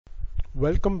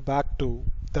Welcome back to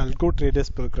the Algo Traders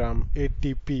Program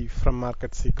ATP from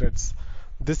Market Secrets.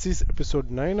 This is episode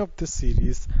 9 of this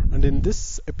series, and in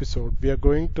this episode we are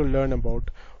going to learn about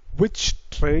which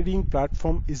trading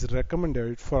platform is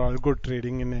recommended for algo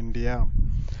trading in India.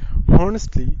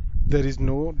 Honestly, there is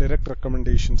no direct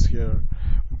recommendations here.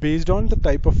 Based on the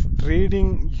type of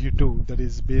trading you do, that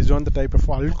is based on the type of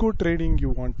algo trading you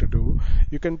want to do,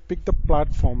 you can pick the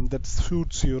platform that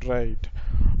suits you right.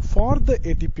 For the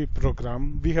ATP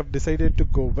program, we have decided to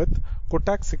go with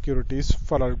Kotak Securities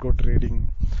for algo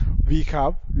trading. We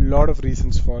have a lot of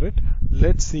reasons for it.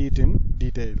 Let's see it in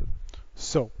detail.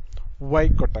 So, why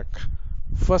Kotak?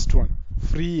 First one,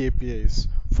 free APIs.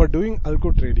 For doing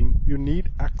algo trading, you need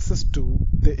access to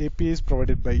the APIs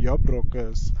provided by your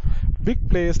brokers. Big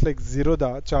players like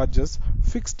Zerodha charges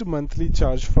fixed monthly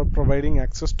charge for providing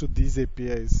access to these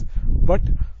APIs, but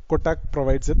Kotak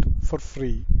provides it for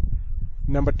free.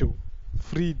 Number 2,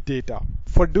 free data.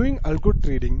 For doing algo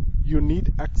trading, you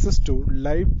need access to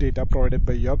live data provided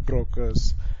by your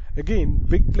brokers. Again,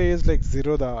 big players like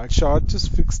Zerodha charges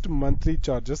fixed monthly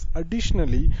charges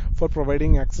additionally for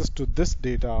providing access to this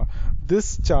data.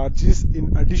 This charge is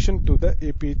in addition to the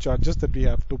API charges that we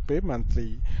have to pay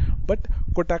monthly. But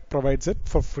Kotak provides it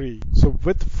for free. So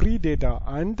with free data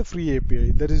and the free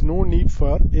API, there is no need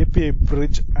for API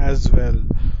bridge as well.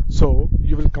 So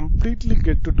you will completely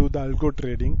get to do the algo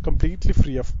trading completely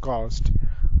free of cost.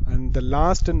 And the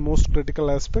last and most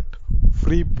critical aspect,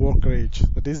 free brokerage,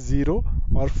 that is zero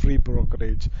or free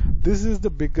brokerage. This is the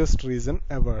biggest reason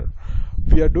ever.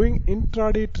 We are doing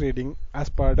intraday trading as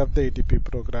part of the ATP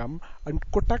program, and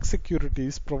Kotak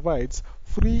Securities provides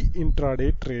free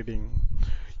intraday trading.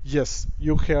 Yes,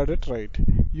 you heard it right.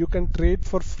 You can trade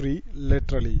for free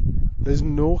literally. There is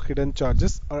no hidden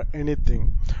charges or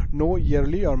anything. No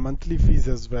yearly or monthly fees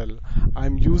as well.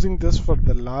 I'm using this for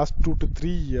the last 2 to 3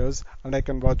 years and I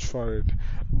can vouch for it.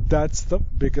 That's the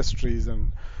biggest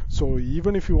reason. So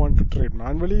even if you want to trade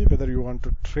manually, whether you want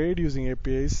to trade using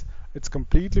APIs, it's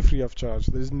completely free of charge.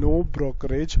 There is no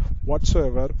brokerage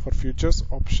whatsoever for futures,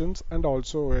 options, and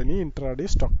also any intraday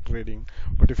stock trading.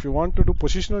 But if you want to do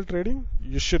positional trading,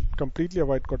 you should completely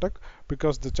avoid Kotak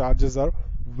because the charges are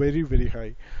very, very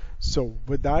high. So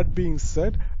with that being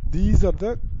said, these are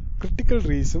the critical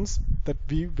reasons that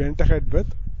we went ahead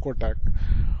with Kotak.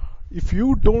 If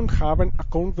you don't have an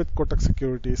account with Kotak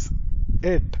Securities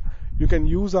yet, you can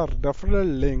use our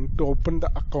referral link to open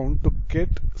the account to get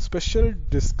special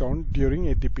discount during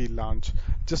ATP launch.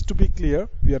 Just to be clear,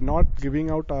 we are not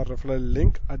giving out our referral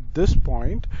link at this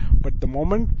point, but the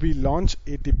moment we launch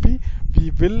ATP, we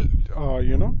will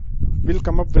we'll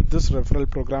come up with this referral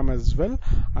program as well,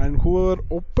 and whoever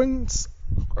opens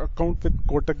account with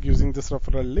Kotak using this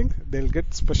referral link, they'll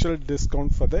get special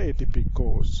discount for the ATP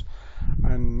course.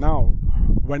 And now,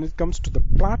 when it comes to the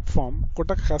platform,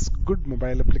 Kotak has good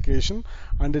mobile application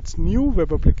and its new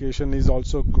web application is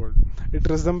also good. It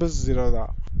resembles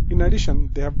Zerodha. In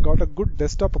addition, they have got a good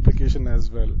desktop application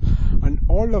as well, and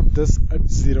all of this at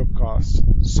zero cost.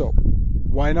 So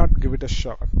why not give it a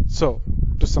shot? So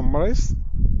to summarize,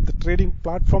 the trading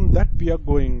platform that we are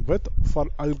going with for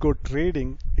algo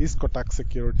trading is Kotak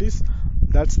Securities.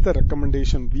 That's the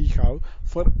recommendation we have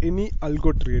for any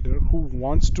algo trader who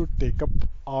wants to take up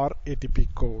our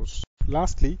ATP course.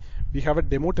 Lastly, we have a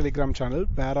demo Telegram channel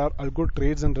where our algo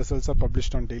trades and results are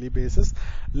published on daily basis.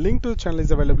 Link to the channel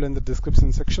is available in the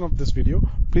description section of this video.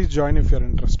 Please join if you are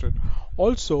interested.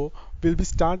 Also, we'll be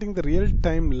starting the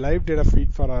real-time live data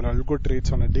feed for our algo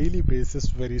trades on a daily basis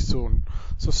very soon.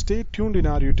 So stay tuned in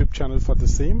our YouTube channel for the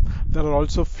same. There are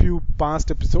also few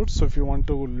past episodes, so if you want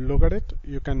to look at it,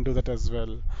 you can do that as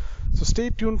well. So stay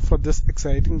tuned for this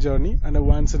exciting journey and a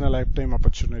once-in-a-lifetime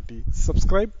opportunity.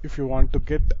 Subscribe if you want to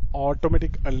get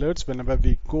automatic alerts whenever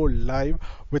we go live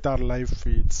with our live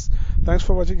feeds. Thanks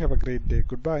for watching. Have a great day.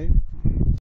 Goodbye.